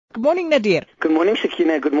Good morning, Nadir. Good morning,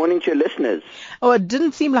 Sakina. Good morning to your listeners. Oh, it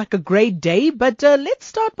didn't seem like a great day, but let's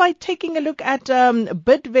start by taking a look at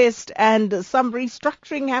Bidvest and some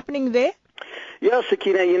restructuring happening there. Yeah,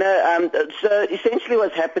 Sakina, so essentially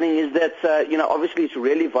what's happening is that, obviously it's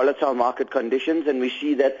really volatile market conditions, and we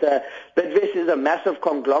see that Bidvest is a massive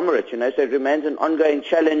conglomerate, so it remains an ongoing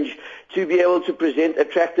challenge to be able to present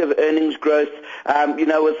attractive earnings growth,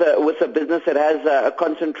 with a business that has a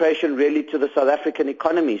concentration really to the South African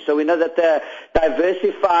economy. So we know that the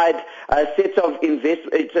diversified set of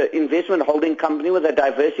it's an investment holding company with a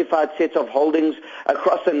diversified set of holdings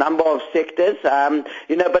across a number of sectors,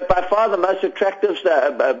 but by far the most attractive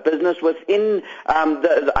business within under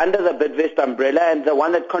the Bidvest umbrella, and the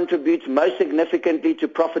one that contributes most significantly to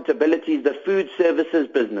profitability is the food services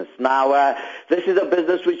business. Now, this is a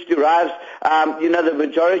business which derives, the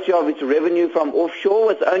majority of its revenue from offshore,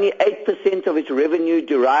 with only 8% of its revenue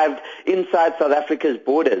derived inside South Africa's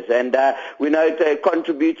borders, and we know it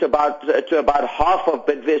contributes about half of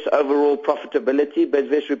Bidvest's overall profitability.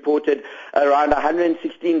 Bidvest reported around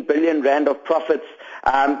 116 billion rand of profits,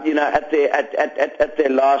 at their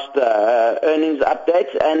last earnings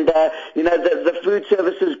updates, and the food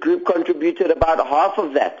services group contributed about half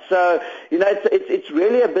of that. So it's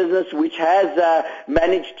really a business which has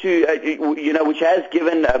managed to which has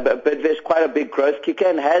given Bidvest quite a big growth kicker,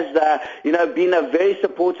 and has been a very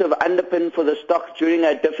supportive underpin for the stock during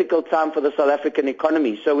a difficult time for the South African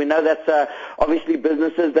economy. So we know that's obviously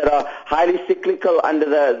businesses that are highly cyclical under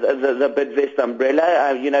the Bidvest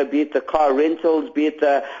umbrella, be it the car rentals, be it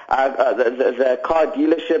the car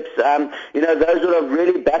dealerships, those who have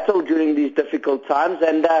really battled during these difficult times,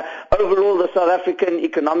 and overall the South African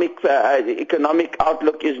economic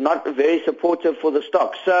outlook is not very supportive for the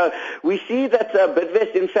stock. So we see that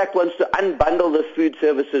Bidvest in fact wants to unbundle this food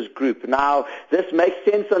services group. Now, this makes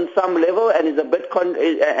sense on some level and is a bit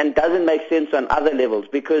and doesn't make sense on other levels,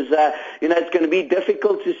 because it's going to be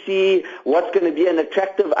difficult to see what's going to be an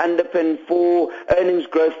attractive underpin for earnings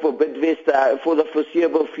growth for Bidvest for the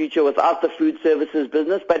foreseeable future without the food services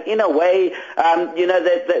business. But in a way,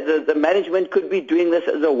 the management could be doing this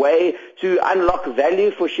as a way to unlock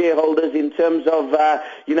value for shareholders in terms of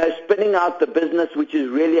spinning out the business, which is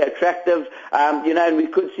really attractive, and we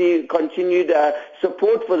could see continued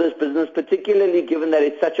support for this business, particularly given that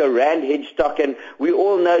it's such a rand hedge stock, and we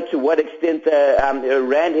all know to what extent the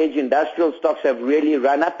rand hedge industrial stocks have really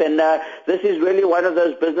run up, and this is really one of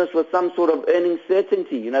those businesses with some sort of earnings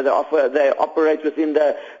certainty. They operate within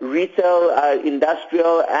the retail,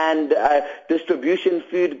 industrial, and distribution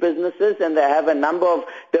food businesses, and they have a number of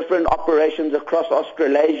different operations across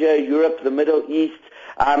Australasia, Europe, the Middle East,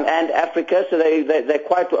 and Africa, so they're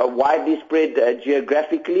quite widely spread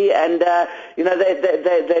geographically, and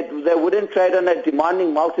they wouldn't trade on a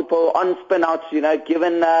demanding multiple on spin-outs,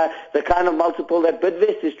 given the kind of multiple that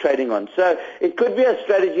Bidvest is trading on. So it could be a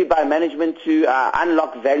strategy by management to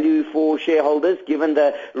unlock value for shareholders, given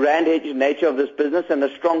the rand hedge nature of this business and the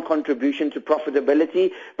strong contribution to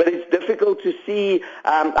profitability. But it's difficult to see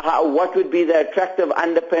what would be the attractive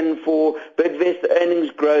underpin for Bidvest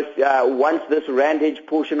earnings growth once this rand hedge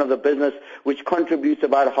portion of the business, which contributes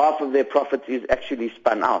about half of their profits, is actually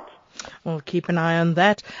spun out. We'll keep an eye on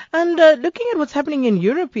that. And looking at what's happening in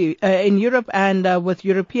Europe and with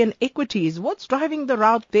European equities, what's driving the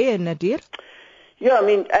rout there, Nadir? Yeah,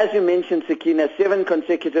 as you mentioned, Sakina, 7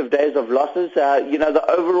 consecutive days of losses. The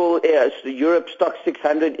overall Europe Stock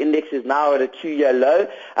 600 index is now at a 2-year low.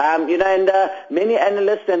 And many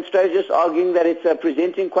analysts and strategists arguing that it's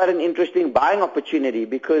presenting quite an interesting buying opportunity,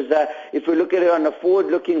 because if we look at it on a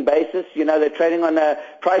forward-looking basis, they're trading on a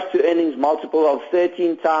price-to-earnings multiple of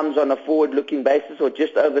 13 times on a forward-looking basis, or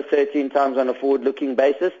just over 13 times on a forward-looking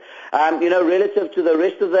basis. Relative to the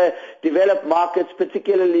rest of the developed markets,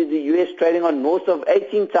 particularly the U.S., trading on north of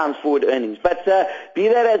 18 times forward earnings. But be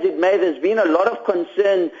that as it may, there's been a lot of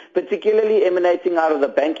concern, particularly emanating out of the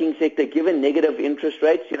banking sector, given negative interest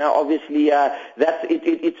rates. Obviously,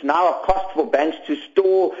 it's now a cost for banks to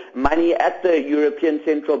store money at the European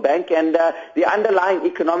Central Bank, and the underlying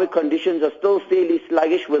economic conditions are still fairly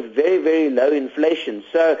sluggish, with very, very low inflation.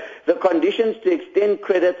 So the conditions to extend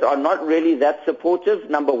credits are not really that supportive,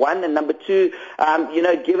 number one. And number two,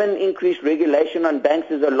 given increased regulation on banks,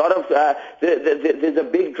 there's a lot of there's a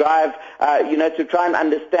big drive, to try and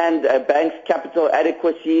understand banks' capital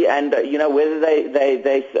adequacy and whether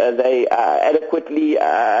they adequately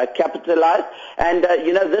capitalized. And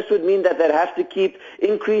this would mean that they'd have to keep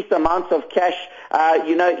increased amounts of cash,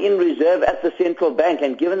 in reserve at the central bank.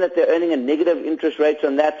 And given that they're earning a negative interest rate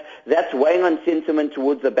on that, that's weighing on sentiment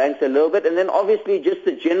towards the banks a little bit. And then obviously just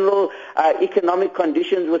the general economic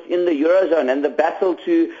conditions within the Eurozone and the battle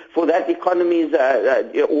for that economy's,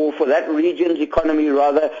 or for that region's economy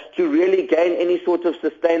rather, to really gain any sort of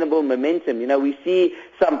sustainable momentum. We see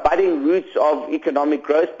some budding roots of economic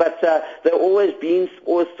growth, but they're always being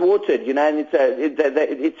thwarted, and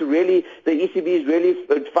it's really, the ECB is really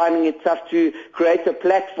finding it tough to create a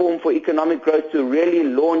platform for economic growth to really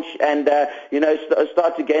launch and,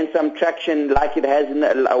 start to gain some traction like it has in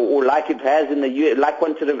the US, like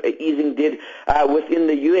quantitative easing did within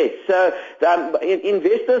the US. So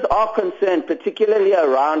investors are concerned, particularly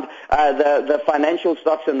around the financial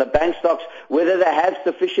stocks and the bank stocks, whether they have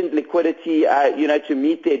sufficient liquidity, to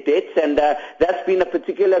meet their debts, and that's been a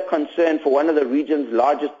particular concern for one of the region's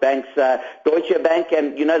largest banks, Deutsche Bank,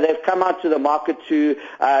 and they've come out to the market to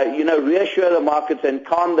reassure the markets and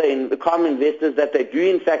calm investors that they do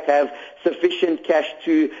in fact have sufficient cash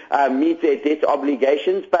to meet their debt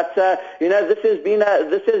obligations. But this has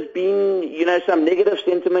been some negative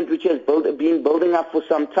sentiment which has been building up for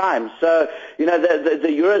some time. So the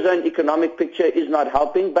Eurozone economic picture is not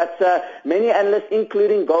helping, but many analysts,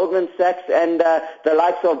 including Goldman Sachs and the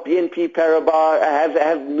likes of BNP Paribas,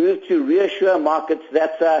 have moved to reassure markets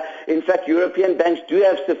that in fact European banks do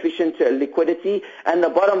have sufficient liquidity. And the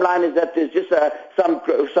bottom line is that there's just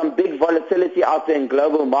some big volatility out there in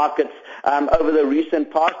global markets over the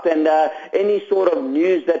recent past, and any sort of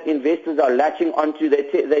news that investors are latching onto,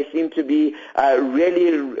 they seem to be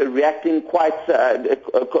really reacting quite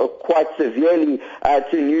severely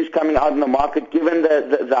to news coming out in the market, given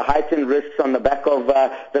the heightened risks on the back of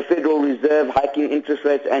the Federal Reserve hiking interest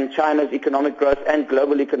rates and China's economic growth and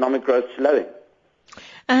global economic growth slowing.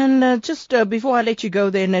 And just before I let you go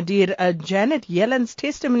there, Nadir, Janet Yellen's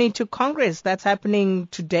testimony to Congress, that's happening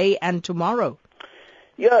today and tomorrow.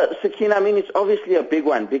 Yeah, Sakina, it's obviously a big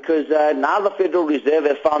one because now the Federal Reserve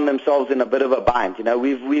has found themselves in a bit of a bind.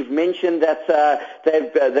 We've mentioned that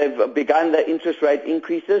they've begun the interest rate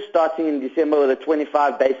increases starting in December with a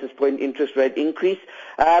 25 basis point interest rate increase.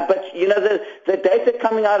 But the data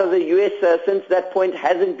coming out of the US since that point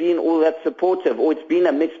hasn't been all that supportive, or it's been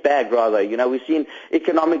a mixed bag rather. We've seen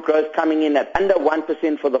economic growth coming in at under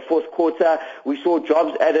 1% for the fourth quarter. We saw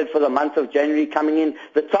jobs added for the month of January coming in,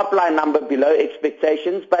 the top line number below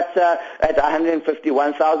expectations, but at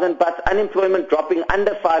 151,000, but unemployment dropping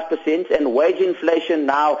under 5% and wage inflation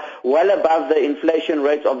now well above the inflation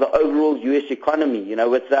rate of the overall U.S. economy,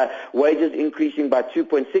 with wages increasing by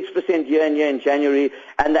 2.6% year-on-year in January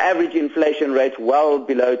and the average inflation rate well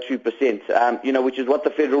below 2%, which is what the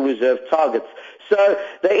Federal Reserve targets. So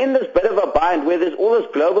they're in this bit of a bind where there's all this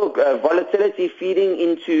global volatility feeding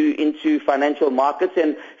into financial markets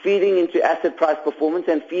and feeding into asset price performance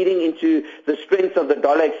and feeding into the strength of the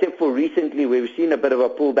dollar, except for recently where we've seen a bit of a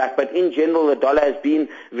pullback. But in general, the dollar has been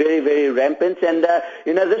very, very rampant. And,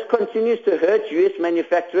 this continues to hurt U.S.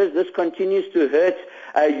 manufacturers. This continues to hurt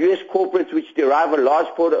U.S. corporates, which derive a large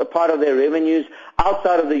part of their revenues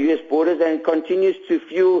outside of the U.S. borders, and continues to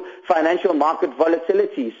fuel financial market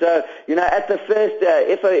volatility. So, at the first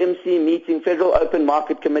FOMC meeting, Federal Open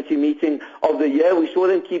Market Committee meeting of the year, we saw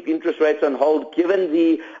them keep interest rates on hold given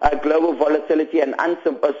the global volatility and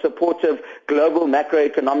unsupportive global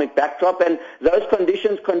macroeconomic backdrop. And those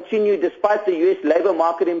conditions continue despite the U.S. labor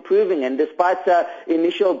market improving and despite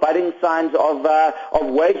initial budding signs of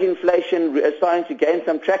wage inflation starting to gain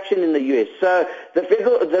some traction in the U.S. So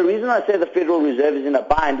the reason I say the Federal Reserve is in a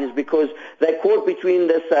bind is because they're caught between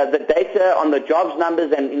this, the data on the jobs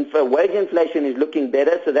numbers and wage inflation is looking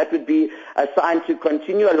better, so that would be a sign to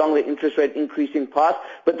continue along the interest rate increasing path.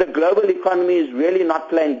 But the global economy is really not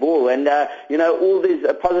playing ball, and all these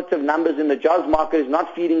positive numbers in the jobs market is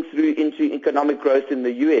not feeding through into economic growth in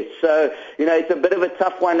the U.S. So it's a bit of a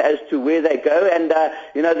tough one as to where they go, and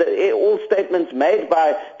all statements made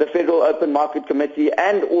by the Federal Open Market Committee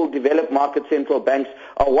and all developed market central banks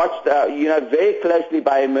are watched very closely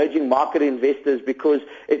by emerging market investors, because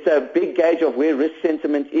it's a big gauge of where risk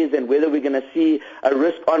sentiment is and whether we're going to see a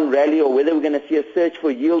risk-on rally or whether we're going to see a search for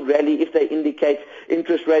yield rally if they indicate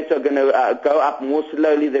interest rates are going to go up more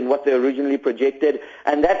slowly than what they originally projected.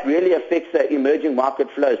 And that really affects emerging market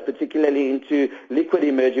flows, particularly into liquid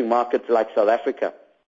emerging markets like South Africa.